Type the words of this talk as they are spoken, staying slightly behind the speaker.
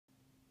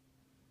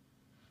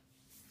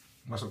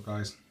What's up,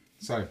 guys?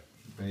 So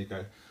there you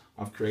go.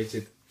 I've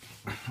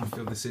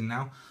filled this in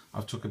now.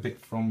 I've took a bit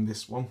from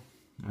this one,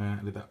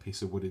 with that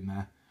piece of wood in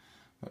there.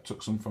 I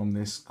took some from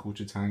this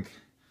culture tank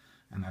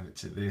and added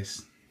to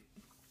this,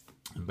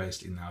 and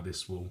basically now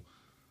this will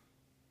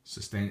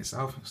sustain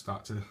itself and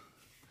start to,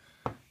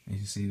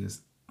 as you see,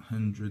 there's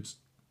hundreds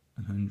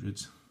and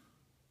hundreds,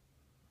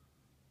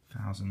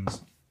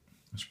 thousands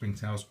of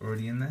springtails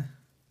already in there.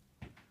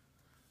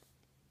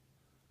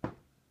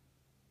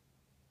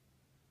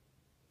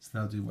 So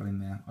they'll do well in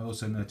there. I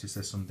also noticed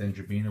there's some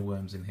dendrobeana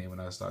worms in here when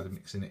I started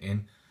mixing it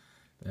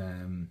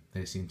in.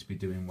 They seem to be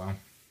doing well.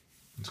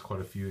 There's quite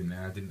a few in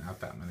there. I didn't have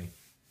that many.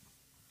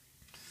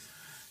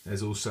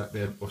 There's also,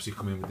 they're obviously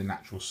coming with the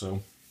natural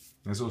soil.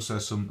 There's also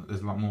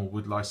there's a lot more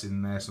woodlice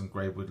in there, some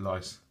grey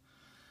woodlice.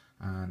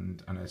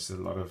 And I know there's a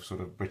lot of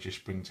sort of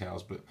British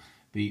springtails, but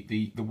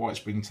the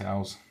white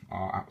springtails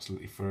are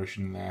absolutely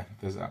flourishing there.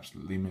 There's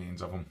absolutely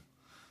millions of them.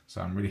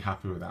 So I'm really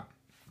happy with that.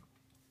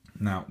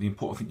 Now, the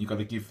important thing you've got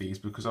to give these,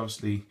 because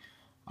obviously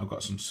I've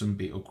got some sun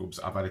beetle grubs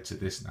that I've added to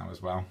this now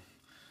as well.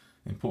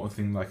 The important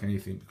thing, like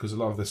anything, because a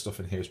lot of the stuff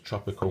in here is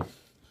tropical,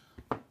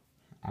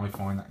 I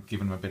find that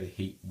giving them a bit of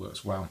heat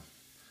works well.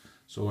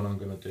 So what I'm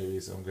going to do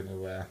is I'm going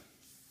to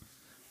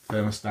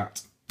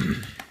thermostat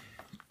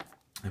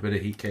a bit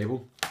of heat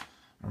cable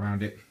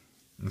around it,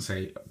 and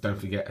say, don't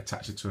forget,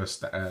 attach it to a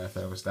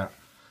thermostat.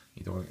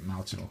 You don't want it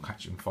melting or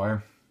catching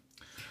fire.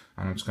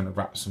 And I'm just going to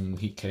wrap some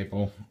heat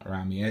cable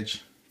around the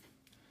edge,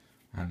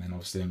 and then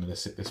obviously I'm going to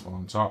sit this one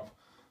on top,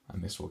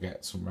 and this will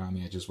get some around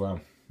the edge as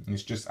well. And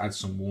it's just add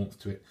some warmth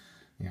to it.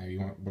 You know, you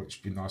want it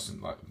to be nice and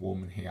like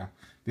warm in here.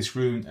 This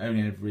room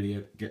only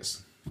really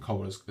gets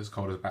cold as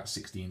about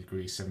 16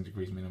 degrees, 7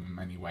 degrees minimum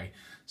anyway.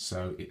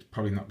 So it's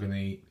probably not going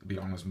to be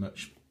on as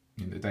much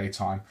in the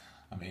daytime.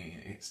 I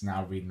mean, it's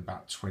now reading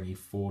about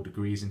 24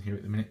 degrees in here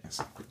at the minute. Let's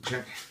have a quick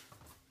check.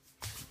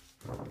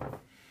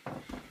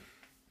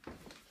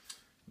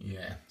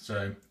 Yeah,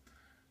 so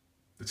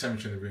the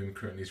temperature in the room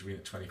currently is reading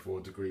at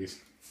 24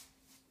 degrees.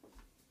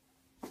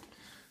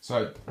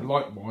 So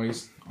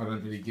light-wise,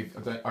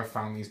 I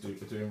found these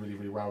are doing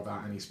really well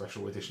without any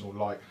special additional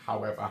light.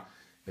 However,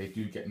 they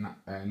do get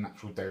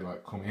natural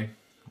daylight come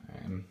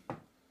in.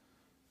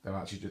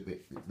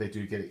 They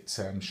do get it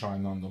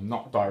shining on them.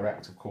 Not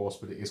direct, of course,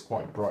 but it is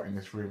quite bright in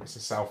this room. It's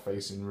a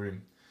south-facing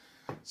room.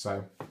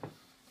 So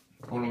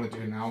all I'm going to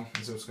do now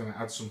is I'm just going to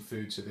add some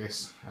food to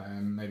this.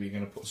 Maybe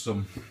going to put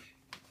some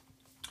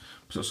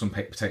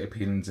potato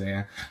peelings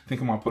there. I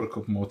think I might put a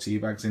couple more tea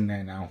bags in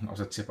there now. That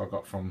was a tip I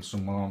got from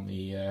someone on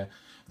the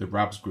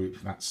Rabs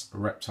group. That's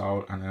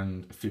Reptile and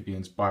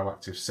Amphibians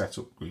Bioactive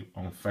Setup group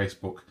on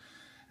Facebook.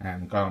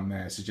 Go on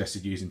there,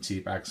 suggested using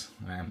tea bags.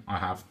 I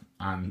have,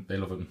 and they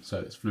love them, so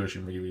it's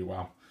flourishing really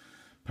well.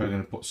 Probably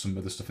going to put some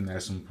other stuff in there,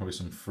 probably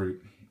some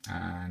fruit,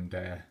 and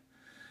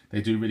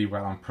they do really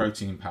well on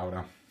protein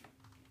powder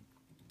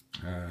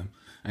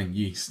and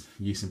yeast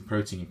and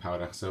protein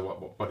powder. So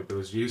what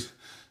bodybuilders use.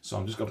 So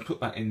I'm just going to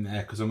put that in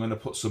there because I'm going to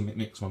put some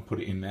mix and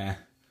put it in there.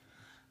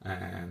 So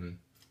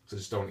I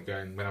just don't want it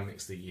going, when I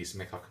mix the yeast,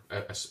 make like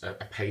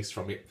a paste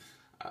from it.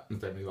 I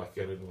don't really like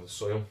getting it with the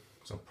soil.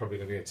 So I'm probably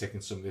going to be taking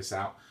some of this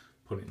out,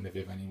 put it in the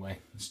Viv anyway.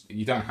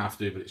 You don't have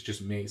to, but it's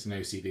just me. It's an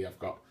OCD I've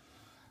got.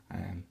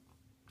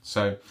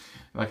 So,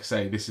 like I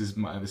say, this is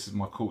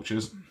my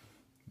cultures.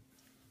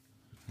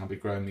 I'll be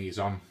growing these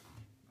on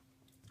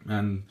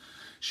and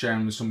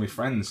sharing with some of my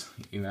friends.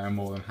 You know, I'm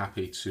more than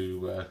happy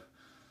to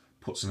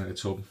put some in a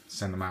tub,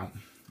 send them out.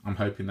 I'm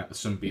hoping that the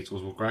sun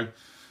beetles will grow,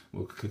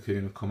 will cocoon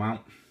and come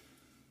out.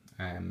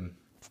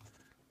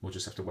 We'll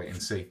just have to wait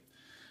and see.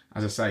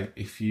 As I say,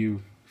 if you're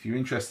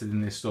interested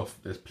in this stuff,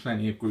 there's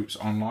plenty of groups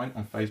online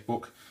on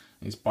Facebook.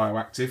 It's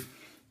bioactive.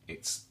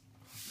 It's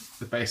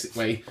the basic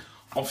way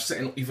of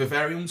setting up your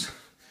vivariums.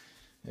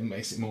 It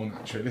makes it more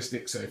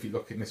naturalistic. So if you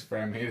look in this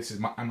vivarium here, this is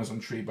my Amazon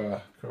tree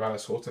by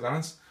Corvallis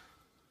Hortolans.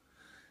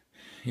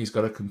 He's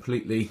got a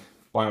completely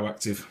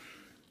bioactive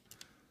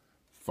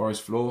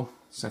forest floor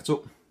set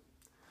up.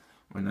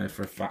 I know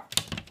for a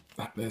fact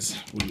that there's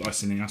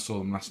woodlice in here. I saw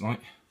them last night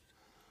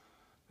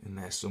in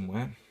there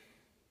somewhere.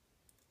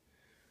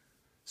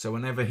 So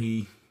whenever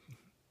he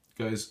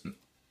goes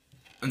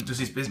and does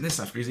his business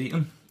after he's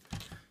eaten,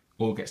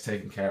 all gets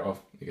taken care of.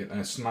 You get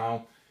no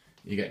smell,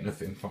 you get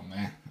nothing from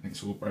there, and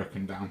it's all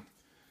broken down.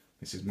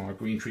 This is my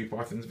green tree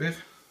python's Viv.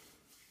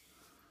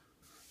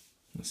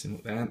 Let's see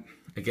what there.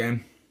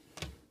 Again,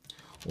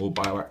 all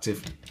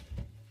bioactive.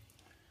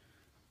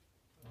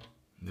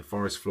 The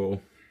forest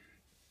floor,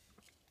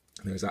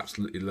 there's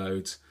absolutely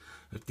loads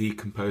of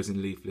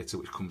decomposing leaf litter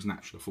which comes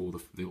naturally for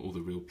all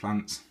the real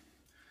plants.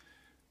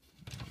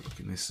 Look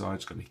in this side,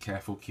 just got to be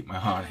careful, keep my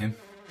eye on him.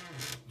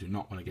 Do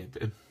not want to get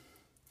bitten.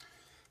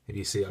 If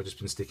you see, I've just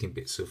been sticking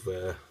bits of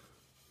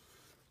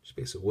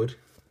wood,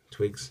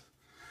 twigs.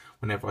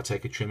 Whenever I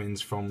take a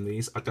trimmings from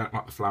these, I don't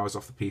like the flowers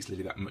off the peace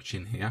lily that much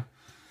in here.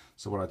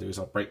 So what I do is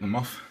I'll break them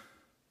off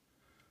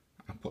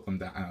and put them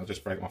down, and I'll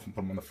just break them off and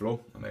put them on the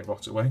floor, and they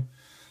rot away.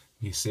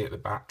 You see at the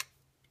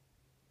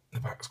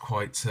back's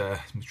quite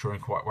maturing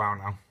quite well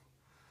now.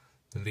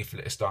 the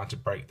leaflet is starting to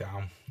break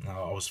down.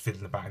 Now, I was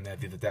fiddling about in there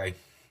the other day,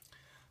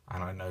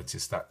 and I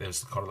noticed that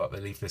there's kind of like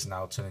the leaflets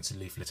now turning to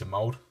leaf litter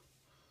mould.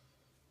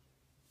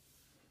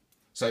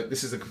 So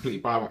this is a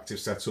completely bioactive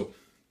setup.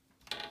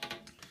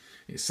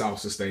 It's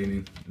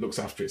self-sustaining, looks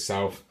after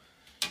itself.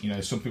 You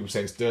know, some people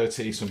say it's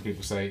dirty, some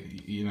people say,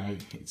 you know,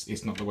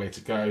 it's not the way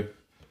to go.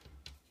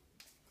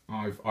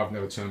 I've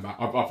never turned back.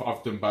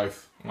 I've done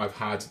both. I've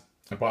had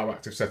a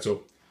bioactive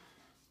setup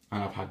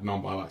and I've had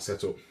non-bioactive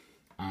setup,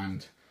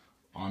 and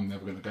I'm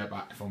never going to go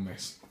back from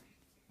this.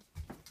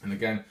 And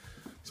again,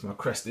 it's my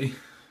cresty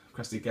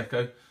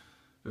gecko,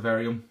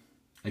 vivarium.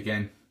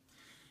 Again,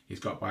 he's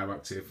got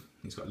bioactive.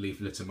 He's got leaf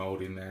litter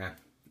mould in there,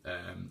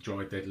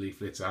 dry dead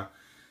leaf litter.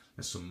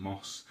 There's some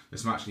moss.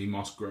 There's some actually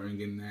moss growing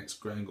in there. It's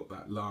growing up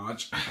that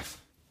large.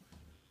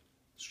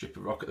 Strip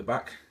of rock at the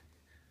back.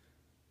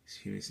 His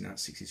humidity now at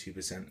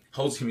 62%.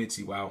 Holds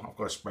humidity well. I've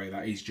got to spray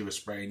that. He's due a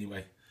spray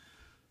anyway.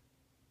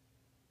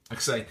 Like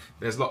I say,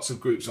 there's lots of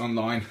groups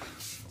online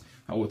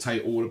that will tell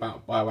you all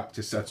about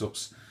bioactive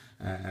setups.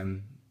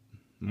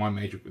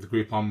 The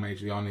group I'm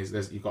majorly on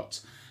is you've got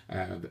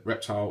the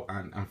reptile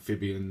and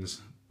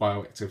amphibians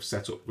bioactive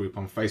setup group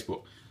on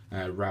Facebook,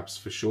 RABS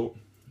for short,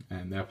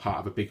 and they're part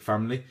of a big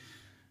family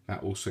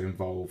that also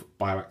involve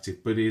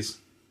bioactive buddies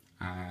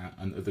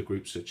and other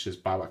groups such as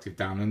Bioactive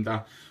Down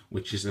Under,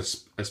 which is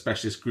a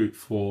specialist group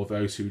for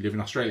those who live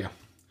in Australia.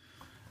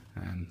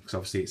 Because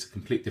obviously it's a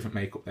complete different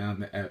makeup down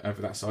there,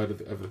 over that side of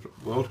the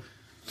world.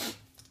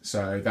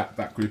 So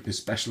that group is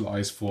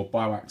specialised for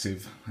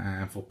bioactive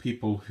for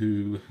people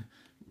who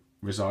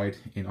reside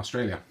in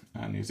Australia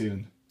and New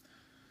Zealand.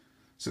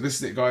 So this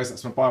is it, guys.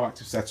 That's my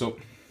bioactive setup.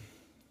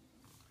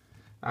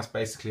 That's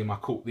basically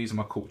these are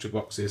my culture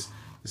boxes.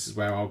 This is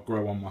where I'll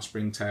grow on my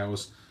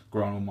springtails,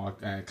 grow on all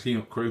my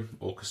cleanup crew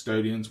or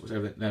custodians,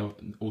 whatever they're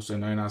also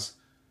known as.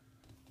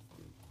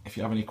 If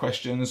you have any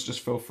questions, just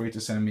feel free to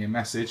send me a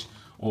message,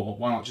 or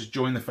why not just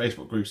join the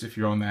Facebook groups if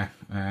you're on there.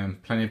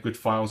 Plenty of good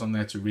files on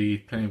there to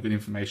read, plenty of good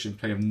information,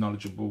 plenty of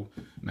knowledgeable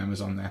members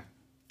on there.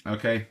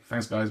 Okay,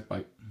 thanks guys,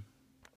 bye.